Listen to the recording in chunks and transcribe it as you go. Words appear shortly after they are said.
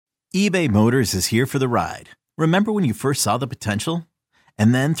eBay Motors is here for the ride. Remember when you first saw the potential?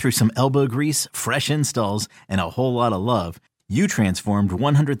 And then through some elbow grease, fresh installs, and a whole lot of love, you transformed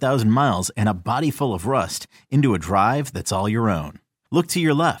 100,000 miles and a body full of rust into a drive that's all your own. Look to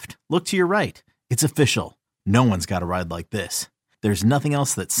your left. Look to your right. It's official. No one's got a ride like this. There's nothing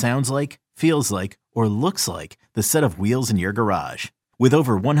else that sounds like, feels like, or looks like the set of wheels in your garage. With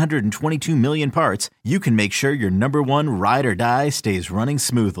over 122 million parts, you can make sure your number one ride or die stays running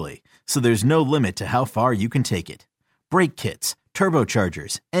smoothly. So there's no limit to how far you can take it. Brake kits,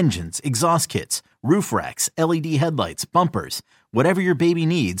 turbochargers, engines, exhaust kits, roof racks, LED headlights, bumpers, whatever your baby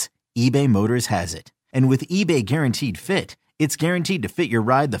needs, eBay Motors has it. And with eBay Guaranteed Fit, it's guaranteed to fit your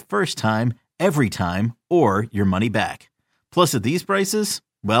ride the first time, every time, or your money back. Plus at these prices,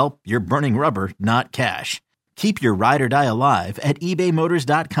 well, you're burning rubber, not cash. Keep your ride or die alive at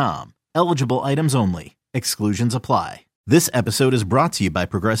ebaymotors.com. Eligible items only. Exclusions apply. This episode is brought to you by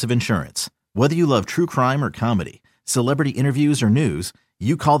Progressive Insurance. Whether you love true crime or comedy, celebrity interviews or news,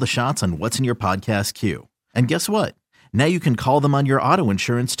 you call the shots on what's in your podcast queue. And guess what? Now you can call them on your auto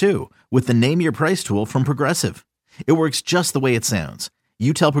insurance too with the Name Your Price tool from Progressive. It works just the way it sounds.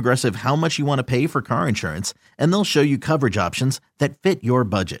 You tell Progressive how much you want to pay for car insurance, and they'll show you coverage options that fit your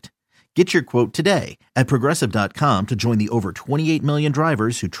budget. Get your quote today at Progressive.com to join the over 28 million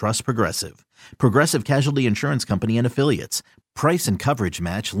drivers who trust Progressive. Progressive Casualty Insurance Company and Affiliates. Price and coverage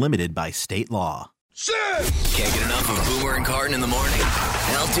match limited by state law. Can't get enough of Boomer and Carton in the morning?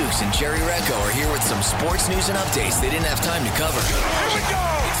 Al Dukes and Jerry Recco are here with some sports news and updates they didn't have time to cover. Here we go!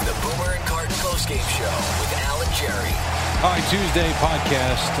 It's the Boomer and Carton postgame show with Al and Jerry. All right, Tuesday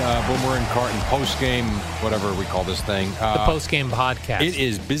podcast, Boomer and Carton postgame, whatever we call this thing. The postgame podcast. It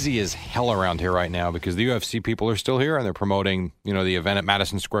is busy as hell around here right now because the UFC people are still here and they're promoting, the event at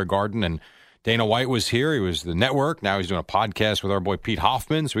Madison Square Garden. And Dana White was here. He was the network. Now he's doing a podcast with our boy Pete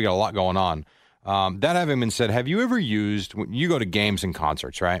Hoffman. So we got a lot going on. That having been said, have you ever used, when you go to games and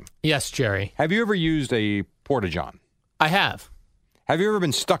concerts, right? Yes, Jerry. Have you ever used a Porta-John? I have. Have you ever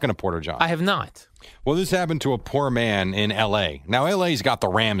been stuck in a Porta-John? I have not. Well, this happened to a poor man in L.A. Now, L.A.'s got the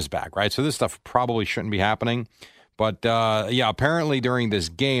Rams back, right? So this stuff probably shouldn't be happening. But, apparently during this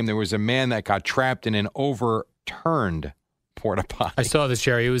game, there was a man that got trapped in an overturned porta potty. I saw this,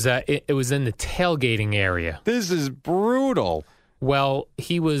 Jerry. It was in the tailgating area. This is brutal. Well,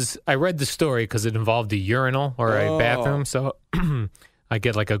 I read the story because it involved a urinal or a bathroom, so I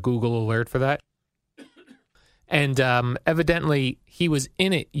get like a Google alert for that. And evidently, he was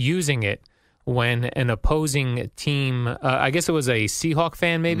in it, using it, when an opposing team, I guess it was a Seahawk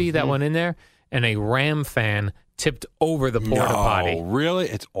fan maybe that went in there, and a Ram fan tipped over the porta potty. Oh, really?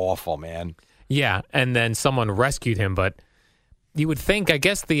 It's awful, man. Yeah, and then someone rescued him, but you would think, I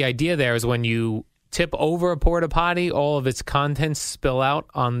guess the idea there is when you tip over a porta potty, all of its contents spill out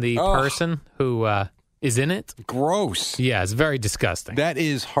on the person who is in it. Gross. Yeah, it's very disgusting. That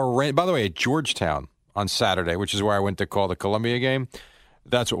is horrendous. By the way, at Georgetown on Saturday, which is where I went to call the Columbia game,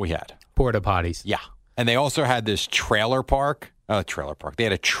 that's what we had. Porta potties. Yeah. And they also had this trailer park. They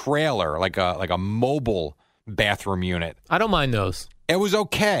had a trailer, like a mobile bathroom unit. I don't mind those. It was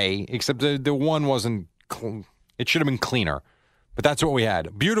okay, except the one wasn't, it should have been cleaner. But that's what we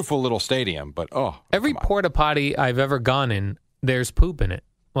had. Beautiful little stadium, but every porta potty I've ever gone in, there's poop in it.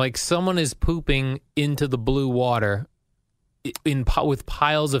 Like someone is pooping into the blue water with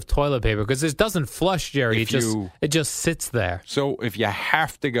piles of toilet paper because it doesn't flush, Jerry. It just sits there. So if you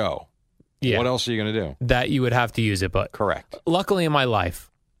have to go, what else are you going to do? That you would have to use it, but correct. Luckily in my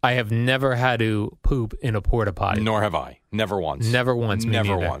life, I have never had to poop in a porta potty. Nor have I. Never once. Never once.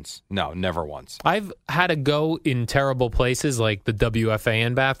 Never once. No, never once. I've had to go in terrible places like the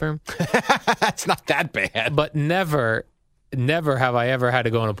WFAN bathroom. That's not that bad. But never have I ever had to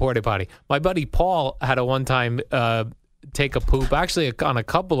go in a porta potty. My buddy Paul had to one time take a poop, actually on a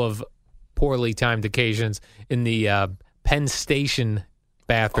couple of poorly timed occasions, in the Penn Station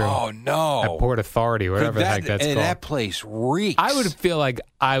bathroom. Oh, no. At Port Authority, or whatever the heck that's called. That place reeks. I would feel like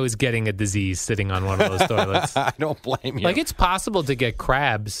I was getting a disease sitting on one of those toilets. I don't blame you. Like, it's possible to get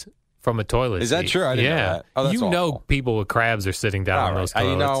crabs from a toilet Is that seat. true? I didn't know that. Oh, that's know people with crabs are sitting down on those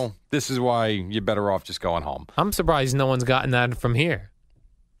toilets. This is why you're better off just going home. I'm surprised no one's gotten that from here.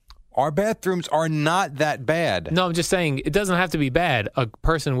 Our bathrooms are not that bad. No, I'm just saying it doesn't have to be bad. A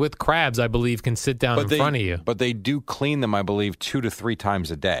person with crabs, I believe, can sit down in front of you. But they do clean them, I believe, 2 to 3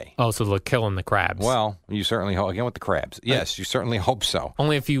 times a day. Oh, so they're killing the crabs. Well, you certainly hope. Again, with the crabs. Yes, you certainly hope so.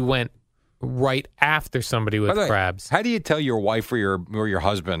 Only if you went right after somebody with crabs. How do you tell your wife or your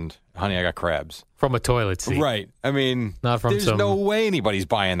husband, honey, I got crabs? From a toilet seat. Right. I mean, not from there's no way anybody's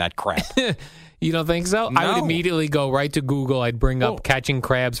buying that crap. You don't think so? No. I would immediately go right to Google. I'd bring up catching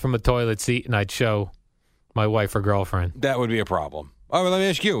crabs from a toilet seat, and I'd show my wife or girlfriend. That would be a problem. Oh, well, let me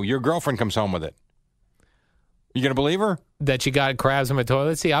ask you. Your girlfriend comes home with it. You going to believe her? That she got crabs from a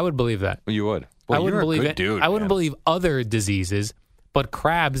toilet seat? I would believe that. Well, you would. Well, I wouldn't you're believe a good it. dude, I wouldn't man. believe other diseases, but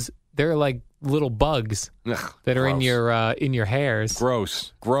crabs, they're like little bugs Ugh, that are in gross. your hairs.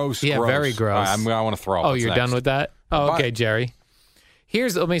 Gross. Yeah, very gross. All right, I want to throw up. Oh, What's you're next? done with that? Oh, Bye. okay, Jerry.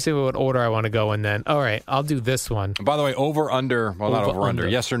 Let me see what order I want to go in then. All right, I'll do this one. By the way, over, under, well, not Over, over, under. under.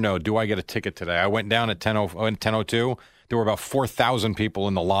 Yes or no, do I get a ticket today? I went down at 10:02. There were about 4,000 people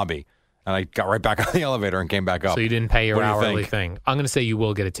in the lobby, and I got right back on the elevator and came back up. So you didn't pay your What do you hourly think? thing. I'm going to say you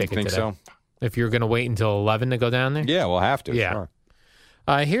will get a ticket Think today. so? If you're going to wait until 11 to go down there? Yeah, we'll have to. Yeah.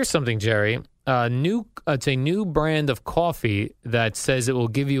 Sure. Here's something, Jerry. It's a new brand of coffee that says it will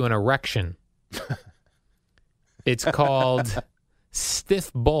give you an erection. It's called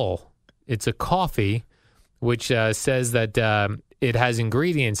Stiff Bull. It's a coffee which says that it has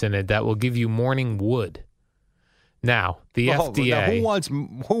ingredients in it that will give you morning wood. Now, the FDA.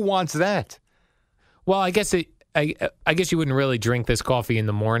 Now, who wants that? Well, I guess I guess you wouldn't really drink this coffee in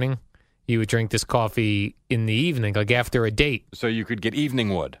the morning. You would drink this coffee in the evening, like after a date. So you could get evening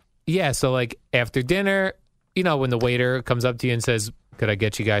wood. Yeah, so like after dinner, when the waiter comes up to you and says, "Could I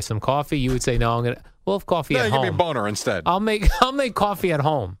get you guys some coffee?" You would say, "No, we'll have coffee No, at give me a home. boner instead. I'll make coffee at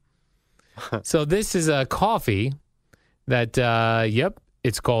home." So this is a coffee that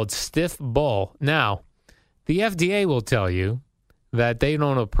it's called Stiff Bull. Now, the FDA will tell you that they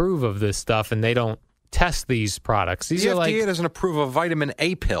don't approve of this stuff and they don't test these products. These the are FDA like doesn't approve of vitamin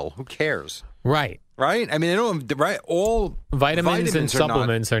A pill. Who cares? right. Right? I mean, they don't. Right? All Vitamins and are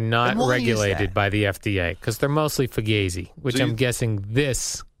supplements are not And why is regulated that? by the FDA because they're mostly Fugazi, which So I'm guessing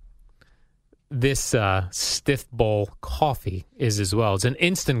this Stiff Bowl coffee is as well. It's an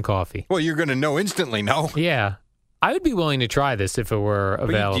instant coffee. Well, you're going to know instantly, no? Yeah. I would be willing to try this if it were But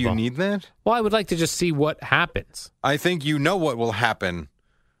available. do you need that? Well, I would like to just see what happens. I think you know what will happen.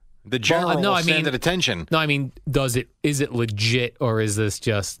 The general no, will I stand mean- at attention. No, I mean, is it legit or is this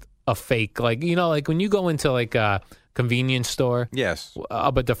just a fake? Like, like when you go into like a convenience store, Yes.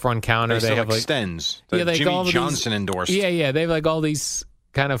 up at the front counter, They they sell have like extends. Yeah, they Jimmy call these- Johnson endorsed. Yeah, they have like all these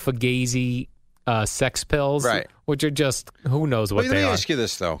kind of Fugazi sex pills, Right. which are just who knows what Wait, let they me are. ask you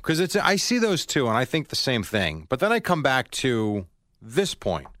this though, because I see those too, and I think the same thing. But then I come back to this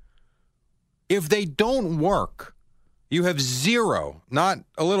point: if they don't work, you have zero, not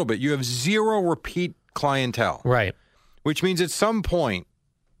a little bit. You have zero repeat clientele, Right. which means at some point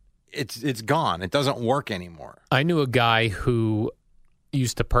it's gone. It doesn't work anymore. I knew a guy who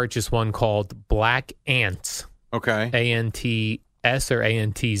used to purchase one called Black Ants, Okay. ANTS or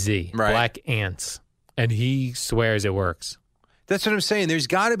ANTZ, Right. Black Ants, and he swears it works. That's what I'm saying. There's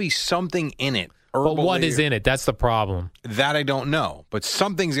got to be something in it. But what is in it? That's the problem. That I don't know, but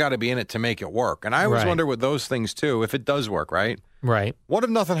something's got to be in it to make it work. And I always Right. wonder with those things too, if it does work, right? Right. What if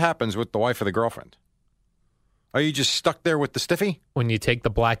nothing happens with the wife or the girlfriend? Are you just stuck there with the stiffy? When you take the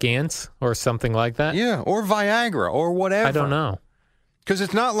Black Ants or something like that? Yeah, or Viagra or whatever. I don't know. Because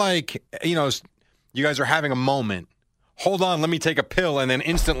it's not like, you guys are having a moment. Hold on, let me take a pill, and then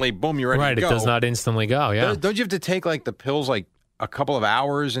instantly, boom, you're ready Right. to It go. does not instantly go. Yeah. Don't you have to take like the pills like a couple of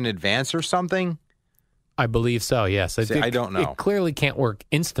hours in advance or something? I believe so. Yes. See, I don't know. It clearly can't work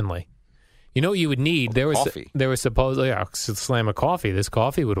instantly. You know what you would need? There was supposedly slam a coffee. This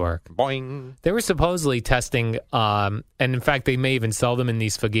coffee would work. Boing. They were supposedly testing, and in fact, they may even sell them in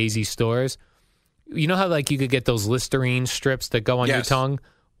these Fugazi stores. You know how like you could get those Listerine strips that go on your Yes. tongue?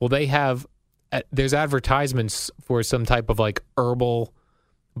 Well, they have. There's advertisements for some type of like herbal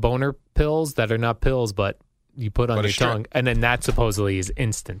boner pills that are not pills, but you put on But a your strip. tongue, and then that supposedly is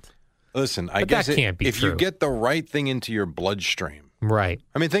instant. Listen, I But guess that can't be if you true. get the right thing into your bloodstream. Right.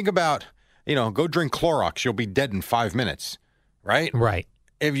 I mean, think about, go drink Clorox. You'll be dead in 5 minutes, right? Right.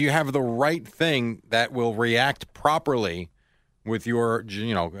 If you have the right thing that will react properly with your,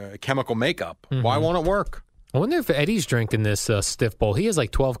 chemical makeup, why Mm-hmm. won't it work? I wonder if Eddie's drinking this Stiff Bowl. He has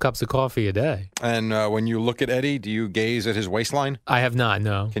like 12 cups of coffee a day. And when you look at Eddie, do you gaze at his waistline? I have not,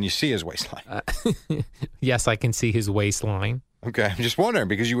 no. Can you see his waistline? Yes, I can see his waistline. Okay, I'm just wondering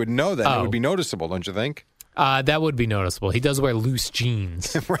because you would know that. It Oh. would be noticeable, don't you think? That would be noticeable. He does wear loose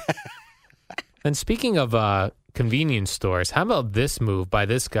jeans. And speaking of convenience stores, how about this move by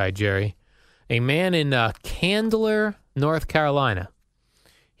this guy, Jerry? A man in Candler, North Carolina.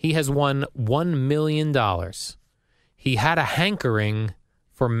 He has won $1 million. He had a hankering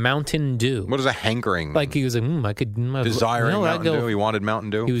for Mountain Dew. What is a hankering? Like he was like, I could Desiring I'd Mountain Dew? He wanted Mountain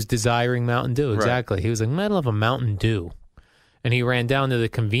Dew? He was desiring Mountain Dew, Right. exactly. He was like, I love a Mountain Dew. and he ran down to the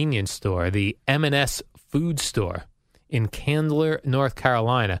convenience store, the M&S Food Store in Candler, North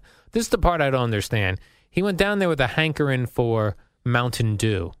Carolina. This is the part I don't understand. He went down there with a hankering for Mountain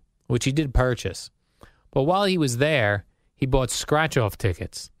Dew, which he did purchase. But while he was there, he bought scratch-off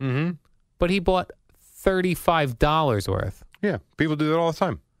tickets. Mm-hmm. But he bought $35 worth. Yeah, people do that all the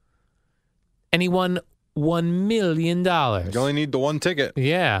time. And he won $1 million. You only need the one ticket.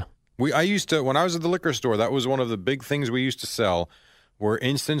 Yeah. I used to, when I was at the liquor store, that was one of the big things we used to sell were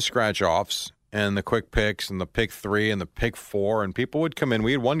instant scratch-offs and the quick picks and the pick 3 and the pick 4. And people would come in.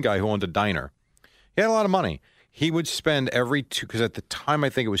 We had one guy who owned a diner. He had a lot of money. He would spend because at the time, I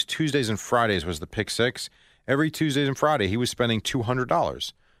think it was Tuesdays and Fridays was the pick 6. Every Tuesdays and Friday, he was spending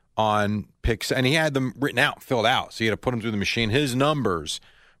 $200 on picks. And he had them written out, filled out. So you had to put them through the machine. His numbers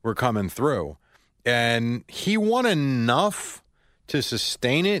were coming through. And he won enough to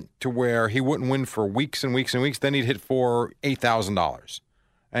sustain it to where he wouldn't win for weeks and weeks and weeks. Then he'd hit for $8,000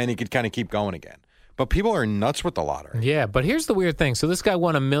 and he could kind of keep going again. But people are nuts with the lottery. Yeah, but here's the weird thing. So this guy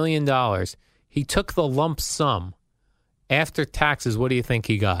won $1 million. He took the lump sum. After taxes, what do you think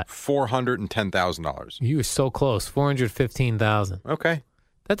he got? $410,000. You were so close. $415,000. Okay.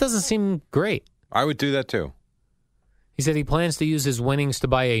 That doesn't seem great. I would do that too. He said he plans to use his winnings to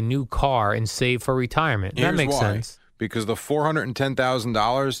buy a new car and save for retirement. That makes sense. Because the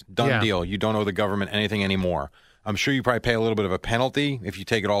 $410,000, done deal. You don't owe the government anything anymore. I'm sure you probably pay a little bit of a penalty if you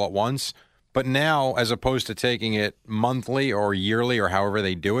take it all at once. But now, as opposed to taking it monthly or yearly or however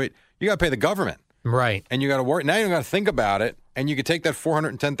they do it, you got to pay the government. Right. And you got to work. Now you don't got to think about it. And you could take that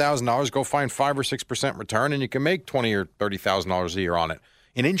 $410,000, go find 5 or 6% return, and you can make $20,000 or $30,000 a year on it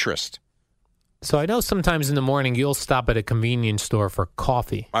in interest. So I know sometimes in the morning you'll stop at a convenience store for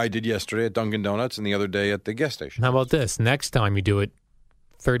coffee. I did yesterday at Dunkin' Donuts and the other day at the gas station. How about this? Next time you do it,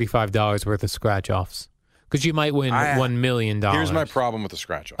 $35 worth of scratch-offs. Because you might win $1 million. Here's my problem with the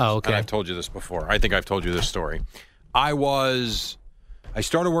scratch-offs. Oh, okay. And I've told you this before. I think I've told you this story. I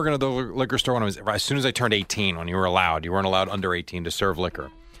started working at the liquor store as soon as I turned 18, when you were allowed. You weren't allowed under 18 to serve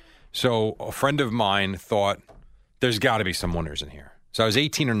liquor. So a friend of mine thought, there's got to be some winners in here. So I was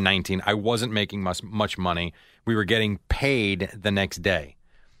 18 or 19. I wasn't making much money. We were getting paid the next day.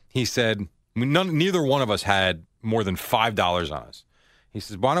 He said, neither one of us had more than $5 on us. He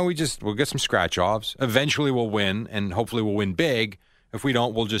says, why don't we'll get some scratch-offs. Eventually we'll win, and hopefully we'll win big. If we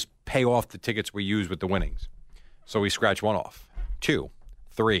don't, we'll just pay off the tickets we use with the winnings. So we scratch one off. 2,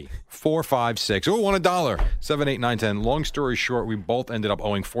 3, 4, 5, 6. Oh, won $1. 7, 8, 9, 10. Long story short, we both ended up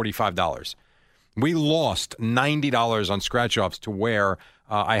owing $45. We lost $90 on scratch-offs to where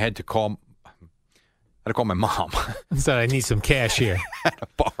I had to call my mom. So I need some cash here. I had to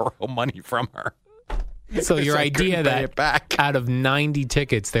borrow money from her. So your idea that out of 90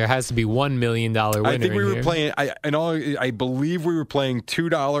 tickets, there has to be $1 million winner. I think we were here. playing, I believe we were playing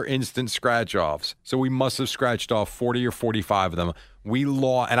 $2 instant scratch-offs. So we must have scratched off 40 or 45 of them. We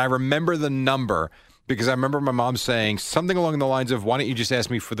lost, and I remember the number because I remember my mom saying something along the lines of, why don't you just ask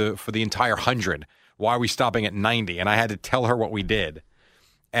me for the entire 100? Why are we stopping at 90? And I had to tell her what we did.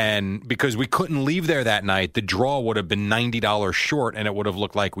 And because we couldn't leave there that night, the draw would have been $90 short, and it would have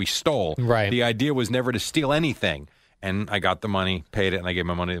looked like we stole. Right. The idea was never to steal anything. And I got the money, paid it, and I gave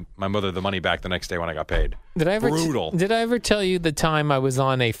my mother the money back the next day when I got paid. Brutal. Did I ever tell you the time I was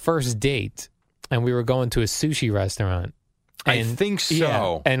on a first date and we were going to a sushi restaurant? And, I think so.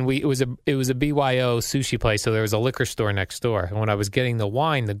 Yeah, and it was a BYO sushi place, so there was a liquor store next door. And when I was getting the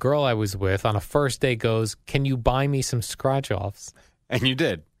wine, the girl I was with on a first date goes, "Can you buy me some scratch-offs?" And you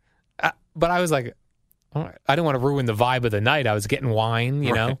did. But I was like, I didn't want to ruin the vibe of the night. I was getting wine,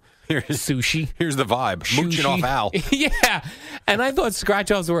 you know, sushi. Here's the vibe. Mooching off Al. Yeah. And I thought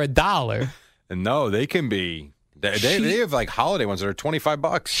scratch-offs were $1. And no, they can be. They have like holiday ones that are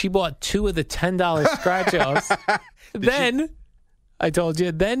 $25. She bought 2 of the $10 scratch-offs. Then, I told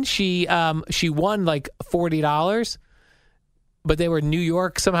you, then she won like $40, but they were New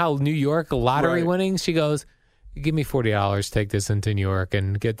York lottery winnings. She goes, "Give me $40, take this into New York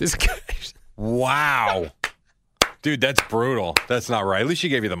and get this cash." Wow. Dude, that's brutal. That's not right. At least she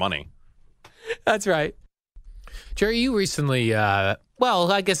gave you the money. That's right. Jerry, you recently,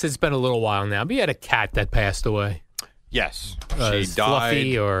 well, I guess it's been a little while now, but you had a cat that passed away. Yes. She died.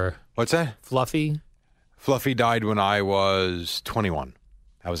 Fluffy or... What's that? Fluffy? Fluffy died when I was 21.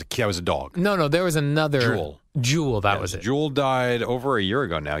 I was a dog. No, there was another... Jewel, that was it. Jewel died over a year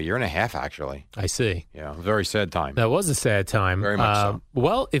ago now, a year and a half, actually. I see. Yeah, very sad time. That was a sad time. Very much so.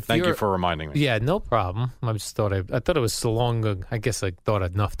 Well, Thank you for reminding me. Yeah, no problem. I just thought I thought it was so long. I guess I thought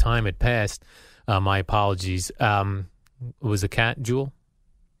enough time had passed. My apologies. It was a cat, Jewel?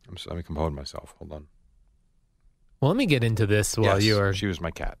 Let me compose myself. Hold on. Well, let me get into this while you're she was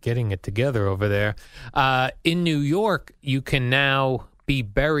my cat. getting it together over there. In New York, you can now be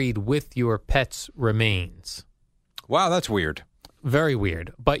buried with your pet's remains. Wow, that's weird. Very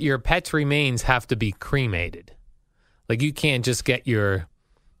weird. But your pet's remains have to be cremated. Like, you can't just get your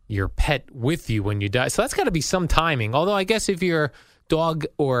pet with you when you die. So that's got to be some timing. Although I guess if your dog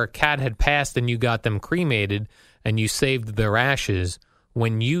or cat had passed and you got them cremated and you saved their ashes,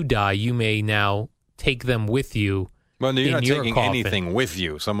 when you die, you may now take them with you. Well, you're not taking coffin. anything with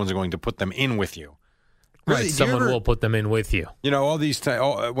you. Someone's going to put them in with you. Right, someone will put them in with you. You know, all these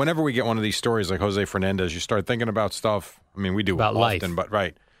whenever we get one of these stories like Jose Fernandez, you start thinking about stuff. I mean, we do about often, life. But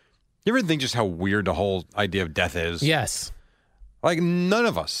right. You ever think just how weird the whole idea of death is? Yes. Like, none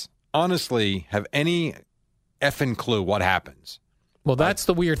of us, honestly, have any effing clue what happens. Well, that's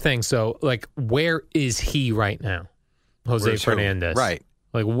the weird thing. So, like, where is he right now? Jose Fernandez. Right.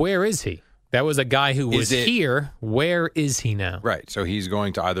 Like, where is he? That was a guy who was here. Where is he now? Right. So he's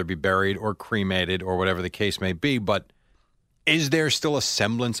going to either be buried or cremated or whatever the case may be. But is there still a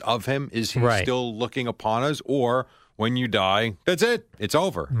semblance of him? Is he still looking upon us? Or when you die, that's it. It's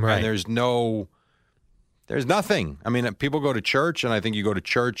over. Right. And there's nothing. I mean, people go to church, and I think you go to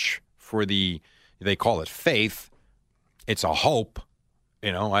church for they call it faith. It's a hope.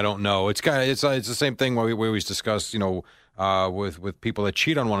 You know, I don't know. It's the same thing we always discuss, you know, with people that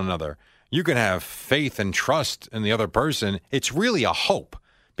cheat on one another. You can have faith and trust in the other person. It's really a hope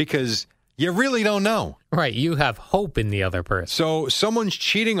because you really don't know. Right. You have hope in the other person. So someone's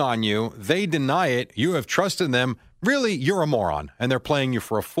cheating on you. They deny it. You have trust in them. Really, you're a moron, and they're playing you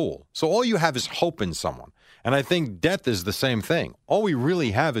for a fool. So all you have is hope in someone. And I think death is the same thing. All we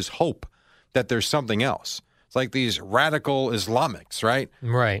really have is hope that there's something else. It's like these radical Islamics, right?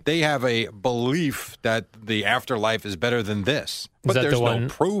 Right. They have a belief that the afterlife is better than this. But there's no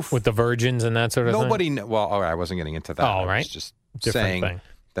proof. With the virgins and that sort of thing? Well, all right, I wasn't getting into that. Oh, right. I was just Different saying thing.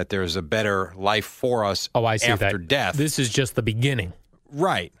 that there's a better life for us after death. This is just the beginning.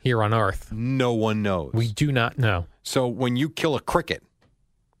 Right. Here on Earth. No one knows. We do not know. So when you kill a cricket,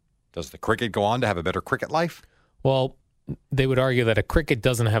 does the cricket go on to have a better cricket life? Well, they would argue that a cricket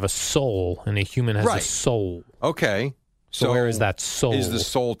doesn't have a soul and a human has a soul. Okay. So where is that soul? Is the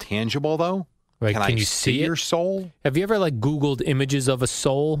soul tangible, though? Like, can you see it? your soul? Have you ever, like, Googled images of a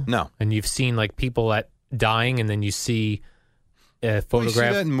soul? No. And you've seen, like, people dying, and then you see a photograph. Well, you see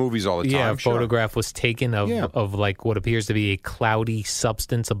that in movies all the time. Yeah, a photograph was taken of like what appears to be a cloudy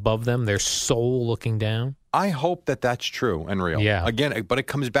substance above them, their soul looking down. I hope that that's true and real. Yeah. Again, but it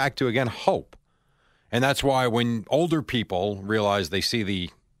comes back to, again, hope. And that's why when older people realize they see the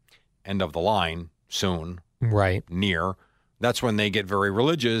end of the line soon, right, near, that's when they get very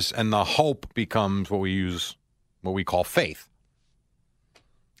religious, and the hope becomes what we call faith.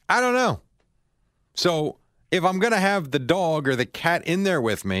 I don't know. So if I'm going to have the dog or the cat in there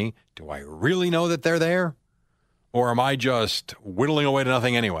with me, do I really know that they're there? Or am I just whittling away to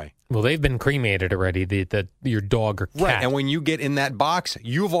nothing anyway? Well, they've been cremated already, your dog or cat. Right, and when you get in that box,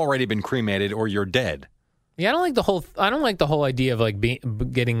 you've already been cremated or you're dead. Yeah, I don't like the whole idea of like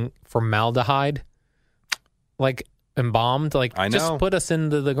getting formaldehyde, like embalmed. Like, I know. Just put us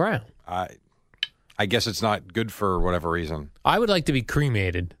into the ground. I guess it's not good for whatever reason. I would like to be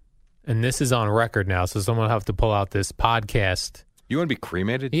cremated, and this is on record now, so someone will have to pull out this podcast. You want to be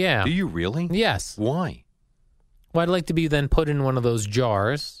cremated? Yeah. Do you really? Yes. Why? Well, I'd like to be then put in one of those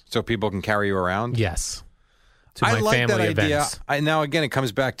jars. So people can carry you around? Yes. To my I like family that idea. events. Now, again, it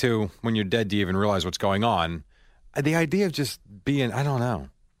comes back to when you're dead, do you even realize what's going on? The idea of just being, I don't know.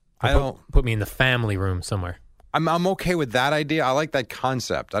 Put me in the family room somewhere. I'm okay with that idea. I like that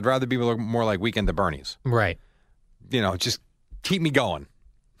concept. I'd rather be more like Weekend at Bernie's. Right. You know, just keep me going.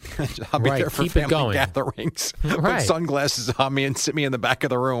 I'll be there for keep it family going. gatherings. Right. Put sunglasses on me and sit me in the back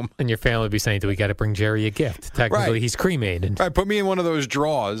of the room. And your family would be saying, we got to bring Jerry a gift. Technically, he's cremated. Right, put me in one of those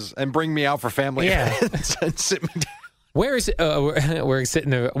drawers and bring me out for family events and sit me down. Where's we're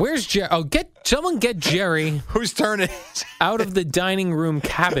sitting there? Where's Jerry? Oh, someone get Jerry. Whose turn it is? Out of the dining room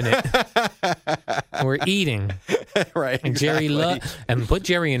cabinet. We're eating. Right. And exactly. Jerry and put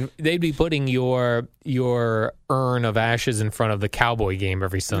Jerry in. They'd be putting your urn of ashes in front of the Cowboy game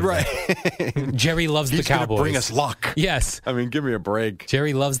every Sunday. Right. Jerry loves the Cowboys. He's going to bring us luck. Yes. I mean, give me a break.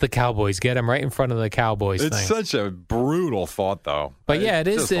 Jerry loves the Cowboys. Get him right in front of the Cowboys. It's such a brutal thought, though. But yeah, it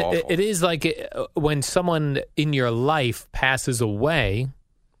is. Just awful. It is like when someone in your life passes away,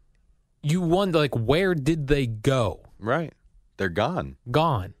 you wonder, like, where did they go? Right. They're gone.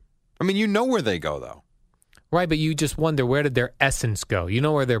 Gone. I mean, you know where they go, though. Right, but you just wonder, where did their essence go? You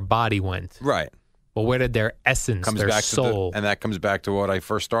know where their body went. Right. Well, where did their essence, Comes their back soul? and that comes back to what I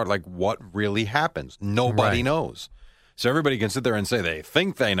first started. Like, what really happens? Nobody Right. knows. So everybody can sit there and say they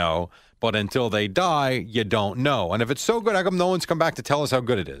think they know, but until they die, you don't know. And if it's so good, how come no one's come back to tell us how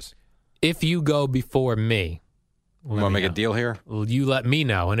good it is? If you go before me, You want to make a deal here? you let me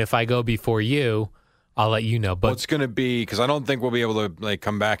know. And if I go before you, I'll let you know. But What's going to be, because I don't think we'll be able to like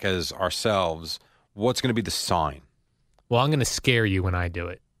come back as ourselves, what's going to be the sign? well, I'm going to scare you when I do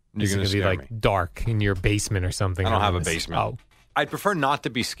it. You're It's gonna going to be scare like me. dark in your basement or something. I don't have a I'm gonna- basement. Oh, I'd prefer not to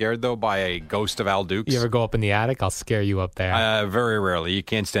be scared, though, by a ghost of Al Dukes. you ever go up in the attic? I'll scare you up there. Very rarely. You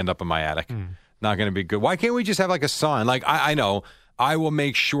can't stand up in my attic. Hmm. Not going to be good. Why can't we just have like a sign? Like, I know. I will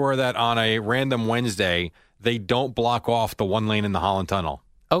make sure that on a random Wednesday, they don't block off the one lane in the Holland Tunnel.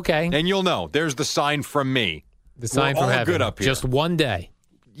 Okay. And you'll know. There's the sign from me. The sign We're from all heaven. good up here. Just one day.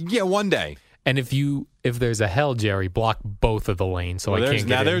 Yeah, one day. And if there's a hell, Jerry, block both of the lanes so I can't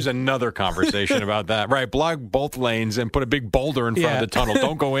get in. There's another conversation about that. Right. Block both lanes and put a big boulder in front Yeah. of the tunnel.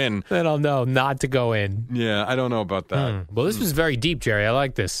 Don't go in. Then I'll know not to go in. Yeah, I don't know about that. Well, this was very deep, Jerry. I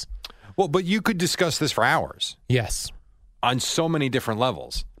like this. Well, but you could discuss this for hours Yes. on so many different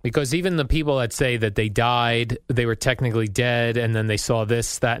levels. Because even the people that say that they died, they were technically dead, and then they saw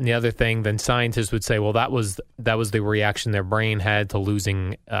this, that, and the other thing, then scientists would say, well, that was the reaction their brain had to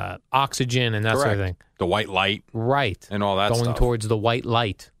losing oxygen and that sort of thing. The white light Right. and all that Going stuff. towards the white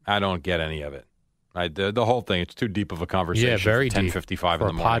light. I don't get any of it. The whole thing, it's too deep of a conversation. Yeah, very for deep 10:55 for in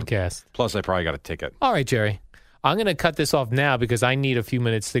a the morning. podcast. Plus, I probably got a ticket. All right, Jerry. I'm going to cut this off now because I need a few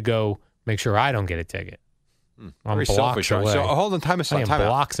minutes to go make sure I don't get a ticket. I'm Very blocks selfish. away. So hold on, time I am out.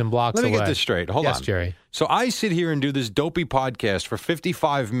 blocks and blocks Let me away. get this straight. Hold yes, on. Jerry. So I sit here and do this dopey podcast for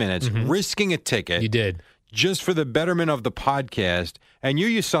 55 minutes, risking a ticket. You did. Just for the betterment of the podcast, and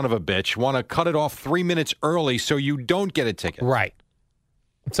you son of a bitch, want to cut it off 3 minutes early so you don't get a ticket. Right.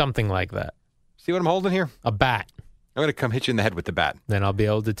 Something like that. See what I'm holding here? A bat. I'm going to come hit you in the head with the bat. Then I'll be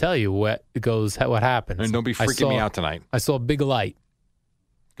able to tell you what happens. And don't be freaking me out tonight. I saw a big light.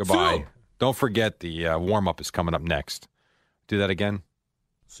 Goodbye. Phil. Don't forget the warm-up is coming up next. Do that again.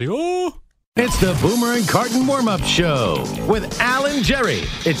 See you. It's the Boomer and Carton warm-up show with Al and Jerry.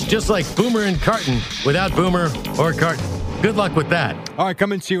 It's just like Boomer and Carton without Boomer or Carton. Good luck with that. All right,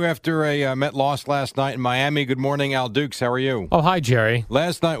 coming to you after a Met loss last night in Miami. Good morning, Al Dukes. How are you? Oh, hi, Jerry.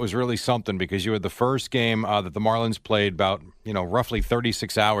 Last night was really something because you had the first game that the Marlins played about, roughly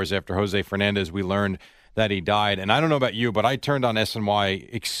 36 hours after Jose Fernandez. We learned that he died. And I don't know about you, but I turned on SNY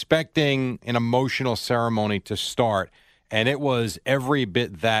expecting an emotional ceremony to start. And it was every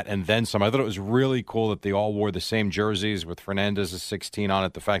bit that and then some. I thought it was really cool that they all wore the same jerseys with Fernandez's 16 on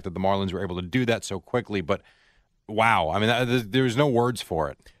it. The fact that the Marlins were able to do that so quickly. But wow, I mean, there's no words for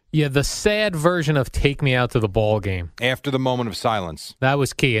it. Yeah, the sad version of "Take Me Out to the Ball Game." After the moment of silence. That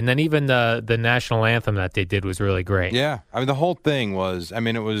was key. And then even the national anthem that they did was really great. Yeah. I mean, the whole thing was,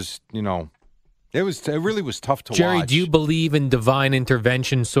 it was, it really was tough to Jerry, watch. do you believe in divine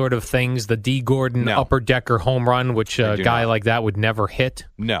intervention sort of things? The D. Gordon No. upper decker home run, which a do guy not. like that would never hit.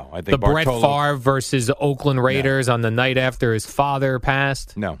 No, I think The Brett Bartolo. Favre versus Oakland Raiders on the night after his father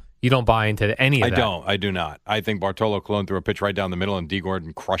passed. No, You don't buy into any of I that. don't. I do not. I think Bartolo Colon threw a pitch right down the middle and D.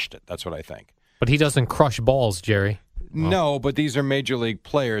 Gordon crushed it. That's what I think. But he doesn't crush balls, Jerry. No, but these are major league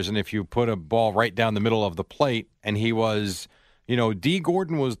players, and if you put a ball right down the middle of the plate, and he was, D.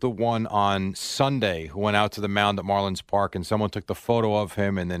 Gordon was the one on Sunday who went out to the mound at Marlins Park, and someone took the photo of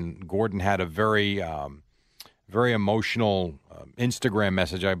him, and then Gordon had a very, very emotional Instagram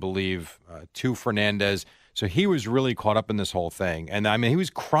message, I believe, to Fernandez. So he was really caught up in this whole thing, and I mean, he was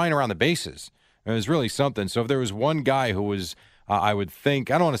crying around the bases. It was really something. So if there was one guy who was, I would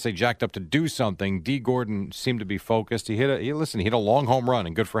think, I don't want to say jacked up to do something, D. Gordon seemed to be focused. He hit a long home run,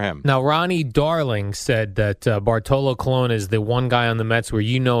 and good for him. Now, Ronnie Darling said that Bartolo Colon is the one guy on the Mets where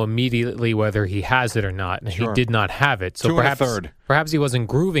you know immediately whether he has it or not, and Sure. he did not have it. So 2 1/3. perhaps he wasn't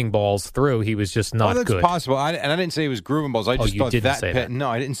grooving balls through. He was just not that's good. possible. I didn't say he was grooving balls. I just you thought didn't that say that.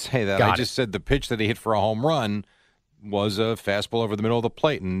 No, I didn't say that. Got I just said the pitch that he hit for a home run was a fastball over the middle of the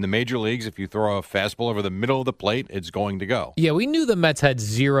plate. In the major leagues, if you throw a fastball over the middle of the plate, it's going to go. Yeah, we knew the Mets had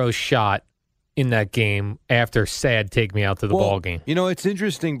zero shot in that game after Sad take me out to the ball game. It's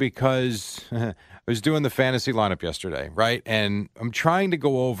interesting because I was doing the fantasy lineup yesterday, right? And I'm trying to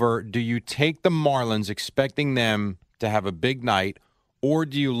go over, do you take the Marlins expecting them to have a big night, or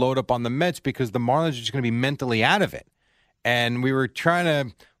do you load up on the Mets because the Marlins are just going to be mentally out of it? And we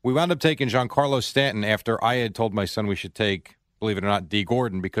wound up taking Giancarlo Stanton after I had told my son we should take, believe it or not, D.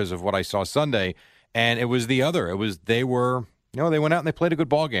 Gordon because of what I saw Sunday. And it was the other. They were No, they went out and they played a good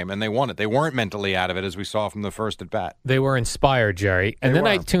ball game, and they won it. They weren't mentally out of it, as we saw from the first at bat. They were inspired, Jerry. And then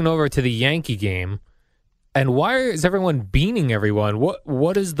I tune over to the Yankee game, and why is everyone beaning everyone?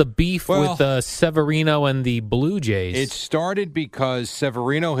 What is the beef with Severino and the Blue Jays? It started because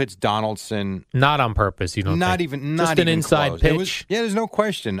Severino hits Donaldson. Not on purpose, you don't think? Not Just an even inside close. pitch? There's no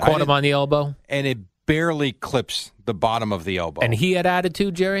question. Caught him on the elbow? And it barely clips the bottom of the elbow. And he had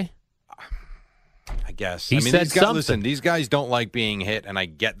attitude, Jerry? I guess. He said something. Listen, these guys don't like being hit, and I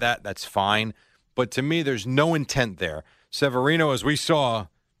get that. That's fine. But to me, there's no intent there. Severino, as we saw,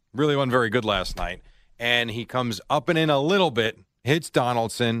 really wasn't very good last night. And he comes up and in a little bit, hits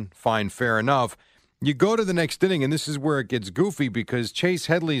Donaldson, fine, fair enough. You go to the next inning, and this is where it gets goofy because Chase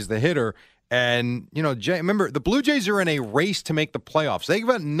Headley's the hitter. And, remember, the Blue Jays are in a race to make the playoffs. They've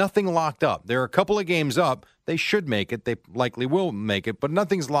got nothing locked up. They're a couple of games up. They should make it. They likely will make it, but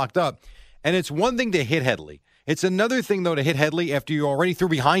nothing's locked up. And it's one thing to hit Headley. It's another thing, though, to hit Headley after you already threw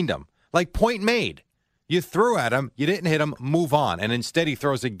behind him. Like, point made. You threw at him, you didn't hit him, move on. And instead he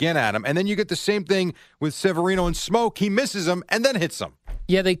throws again at him. And then you get the same thing with Severino and Smoke. He misses him and then hits him.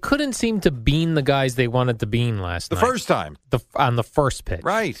 Yeah, they couldn't seem to bean the guys they wanted to bean last night. The first time. On the first pitch.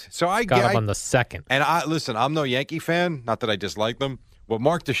 Right. So I got him on the second. And listen, I'm no Yankee fan. Not that I dislike them. What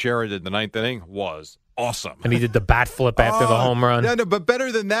Mark Teixeira did in the ninth inning was awesome. And he did the bat flip after the home run. No, but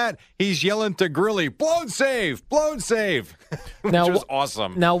better than that, he's yelling to Grilly, blown save, which was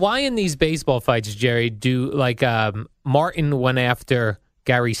awesome. Now, why in these baseball fights, Jerry, do Martin went after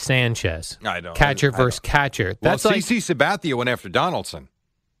Gary Sanchez? I don't. Catcher versus catcher. That's CC Sabathia went after Donaldson.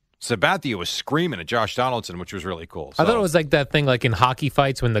 Sabathia was screaming at Josh Donaldson, which was really cool. So. I thought it was like that thing like in hockey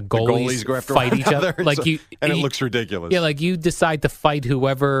fights when the goalies go after fight each other. It looks ridiculous. Yeah, like you decide to fight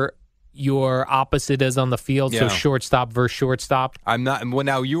whoever your opposite is on the field, so shortstop versus shortstop. I'm not. Well,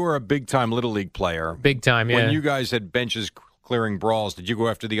 now you were a big-time Little League player. Big time, yeah. When you guys had benches clearing brawls, did you go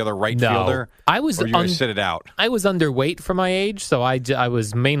after the other right fielder? I was. Or you guys sit it out? I was underweight for my age, so I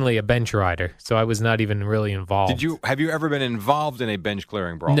was mainly a bench rider, so I was not even really involved. Have you ever been involved in a bench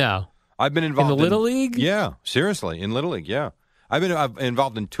clearing brawl? No. I've been involved in the Little League? Yeah, seriously, in Little League, yeah. I've been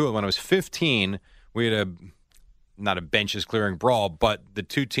involved in two. When I was 15, we had not a benches clearing brawl, but the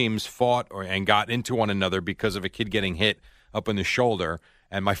two teams fought and got into one another because of a kid getting hit up in the shoulder.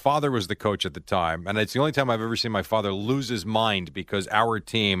 And my father was the coach at the time, and it's the only time I've ever seen my father lose his mind because our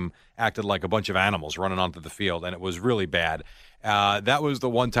team acted like a bunch of animals running onto the field, and it was really bad. That was the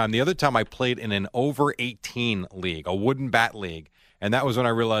one time. The other time I played in an over 18 league, a wooden bat league. And that was when I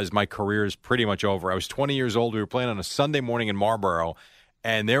realized my career is pretty much over. I was 20 years old. We were playing on a Sunday morning in Marlboro,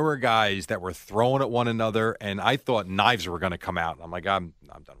 and there were guys that were throwing at one another, and I thought knives were going to come out. I'm like, I'm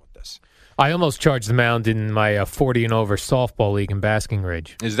done with this. I almost charged the mound in my 40 and over softball league in Basking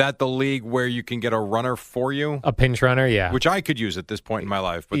Ridge. Is that the league where you can get a runner for you? A pinch runner, yeah. Which I could use at this point in my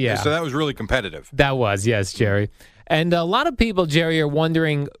life. But yeah. So that was really competitive. That was, yes, Jerry. And a lot of people, Jerry, are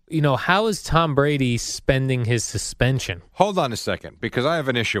wondering, how is Tom Brady spending his suspension? Hold on a second, because I have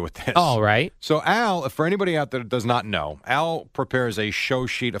an issue with this. All right. So Al, for anybody out there that does not know, Al prepares a show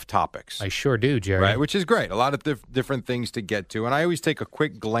sheet of topics. I sure do, Jerry. Right, which is great. A lot of different things to get to, and I always take a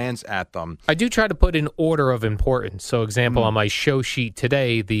quick glance at them. I do try to put in order of importance. So, example, on my show sheet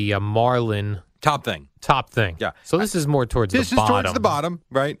today, the Marlin... Top thing. Yeah. So this is more towards the bottom. This is towards the bottom,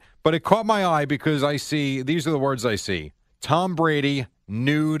 right? But it caught my eye because these are the words I see. Tom Brady,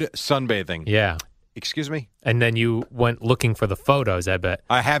 nude sunbathing. Yeah. Excuse me? And then you went looking for the photos, I bet.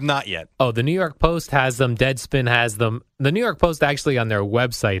 I have not yet. Oh, the New York Post has them. Deadspin has them. The New York Post actually on their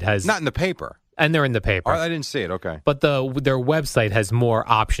website has... Not in the paper. And they're in the paper. I didn't see it, okay. But their website has more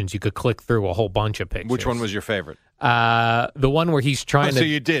options. You could click through a whole bunch of pictures. Which one was your favorite? The one where he's trying to... So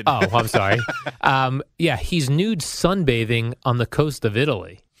you did. Oh, I'm sorry. Yeah, he's nude sunbathing on the coast of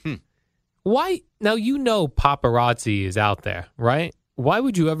Italy. Why? Now, paparazzi is out there, right? Why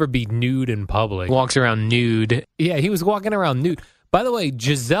would you ever be nude in public? Walks around nude. Yeah, he was walking around nude. By the way,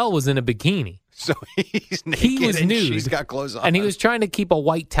 Giselle was in a bikini. So he's naked. He was nude. She's got clothes on. And he was trying to keep a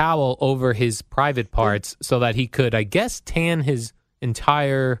white towel over his private parts so that he could, I guess, tan his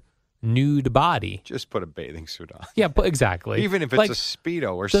entire nude body. Just put a bathing suit on. Yeah, exactly. Even if it's a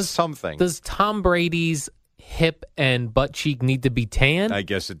Speedo or something. Does Tom Brady's hip and butt cheek need to be tan? I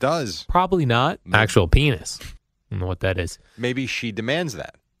guess it does. Probably not. Actual penis. I don't know what that is. Maybe she demands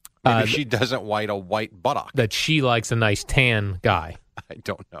that. Maybe she doesn't want a white buttock. That she likes a nice tan guy. I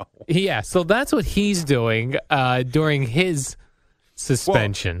don't know. Yeah, so that's what he's doing during his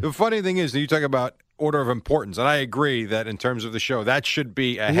suspension. Well, the funny thing is, you talk about order of importance, and I agree that in terms of the show, that should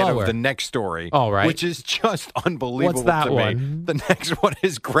be ahead Lower. of the next story, Oh, right. which is just unbelievable What's that to one? me. The next one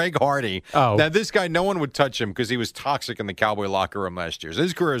is Greg Hardy. Oh. Now, this guy, no one would touch him because he was toxic in the Cowboy locker room last year. So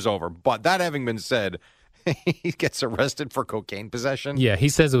his career is over. But that having been said, he gets arrested for cocaine possession. Yeah, he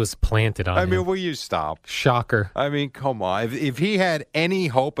says it was planted on I him. mean, will you stop? Shocker. I mean, come on. If he had any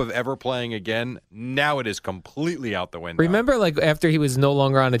hope of ever playing again, now it is completely out the window. Remember, like, after he was no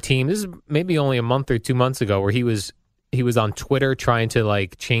longer on a team, this is maybe only a month or 2 months ago, where he was on Twitter trying to,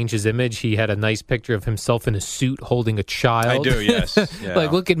 like, change his image. He had a nice picture of himself in a suit holding a child. I do, yes. Yeah.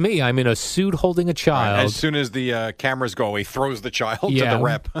 Like, look at me. I'm in a suit holding a child. As soon as the cameras go, he throws the child to Yeah. the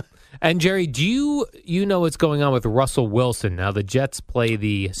rep. And, Jerry, do you know what's going on with Russell Wilson? Now, the Jets play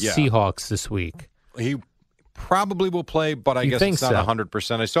the Seahawks this week. He probably will play, but I You guess think it's not so?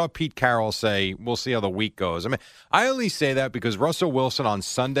 100%. I saw Pete Carroll say, we'll see how the week goes. I mean, I only say that because Russell Wilson on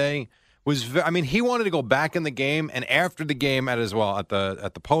Sunday was, he wanted to go back in the game, and after the game at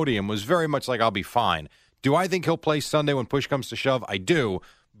the podium was very much like, I'll be fine. Do I think he'll play Sunday when push comes to shove? I do,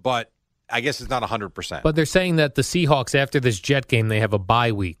 but I guess it's not 100%. But they're saying that the Seahawks, after this Jet game, they have a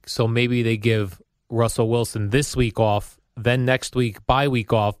bye week. So maybe they give Russell Wilson this week off, then next week, bye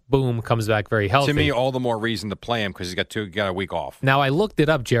week off, boom, comes back very healthy. To me, all the more reason to play him because he's got a week off. Now, I looked it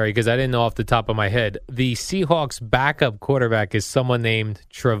up, Jerry, because I didn't know off the top of my head. The Seahawks backup quarterback is someone named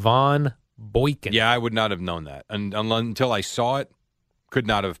Trevon Boykin. Yeah, I would not have known that. And until I saw it, could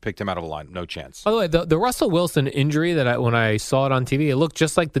not have picked him out of a line. No chance. By the way, the Russell Wilson injury when I saw it on TV, it looked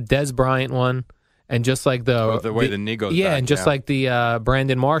just like the Des Bryant one, and just like the way the knee goes yeah, back, and just like the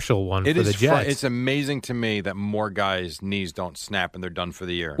Brandon Marshall one for the Jets. It's amazing to me that more guys' knees don't snap and they're done for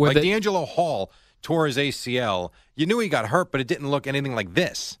the year. Where like D'Angelo Hall tore his ACL. You knew he got hurt, but it didn't look anything like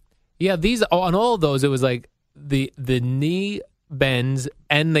this. Yeah, on all of those, it was like the knee bends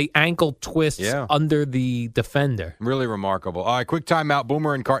and the ankle twists under the defender. Really remarkable. All right, quick timeout.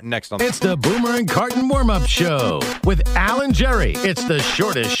 Boomer and Carton next on. It's the Boomer and Carton warm-up show with Al and Jerry. It's the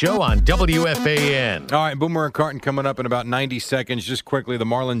shortest show on WFAN. All right, Boomer and Carton coming up in about 90 seconds. Just quickly, the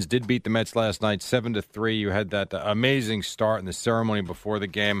Marlins did beat the Mets last night 7-3. You had that amazing start in the ceremony before the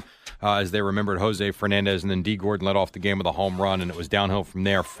game as they remembered Jose Fernandez, and then D. Gordon led off the game with a home run, and it was downhill from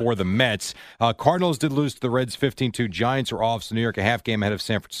there for the Mets. Cardinals did lose to the Reds 15-2. Giants are off, so New York a half game ahead of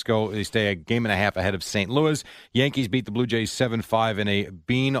San Francisco. They stay a game and a half ahead of St. Louis. Yankees beat the Blue Jays 7-5 in a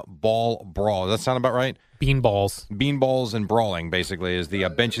bean-ball brawl. Does that sound about right? Beanballs. Beanballs and brawling, basically, as the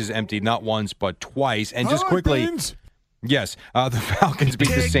benches emptied not once but twice. And just quickly, yes, the Falcons beat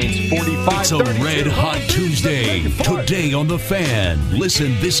the Saints 45-32. It's a red-hot Tuesday. Today on The Fan.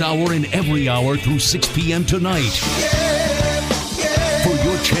 Listen this hour and every hour through 6 p.m. tonight. For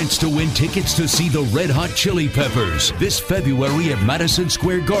your chance to win tickets to see the Red Hot Chili Peppers this February at Madison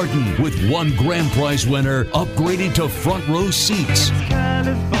Square Garden with one grand prize winner upgraded to front row seats.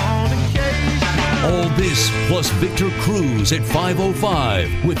 All this plus Victor Cruz at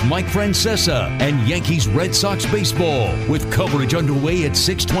 5:05 with Mike Francesa and Yankees Red Sox baseball with coverage underway at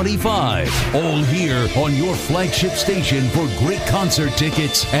 6:25. All here on your flagship station for great concert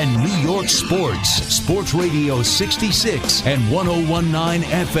tickets and New York sports. Sports Radio 66 and 101.9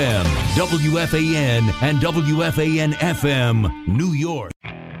 FM, WFAN and WFAN FM, New York.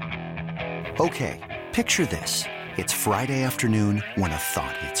 Okay, picture this. It's Friday afternoon when a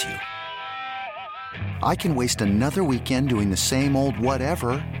thought hits you. I can waste another weekend doing the same old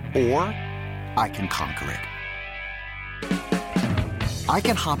whatever, or I can conquer it. I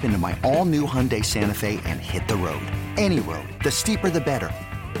can hop into my all-new Hyundai Santa Fe and hit the road. Any road. The steeper, the better.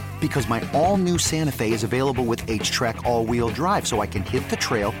 Because my all-new Santa Fe is available with H-Track all-wheel drive, so I can hit the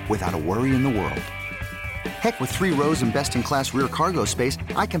trail without a worry in the world. Heck, with 3 rows and best-in-class rear cargo space,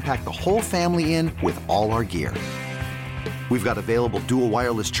 I can pack the whole family in with all our gear. We've got available dual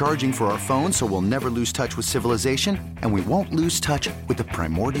wireless charging for our phones, so we'll never lose touch with civilization, and we won't lose touch with the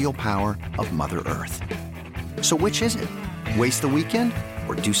primordial power of Mother Earth. So which is it? Waste the weekend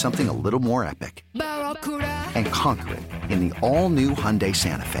or do something a little more epic? And conquer it in the all-new Hyundai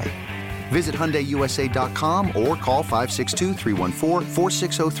Santa Fe. Visit HyundaiUSA.com or call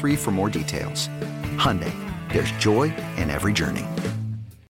 562-314-4603 for more details. Hyundai, there's joy in every journey.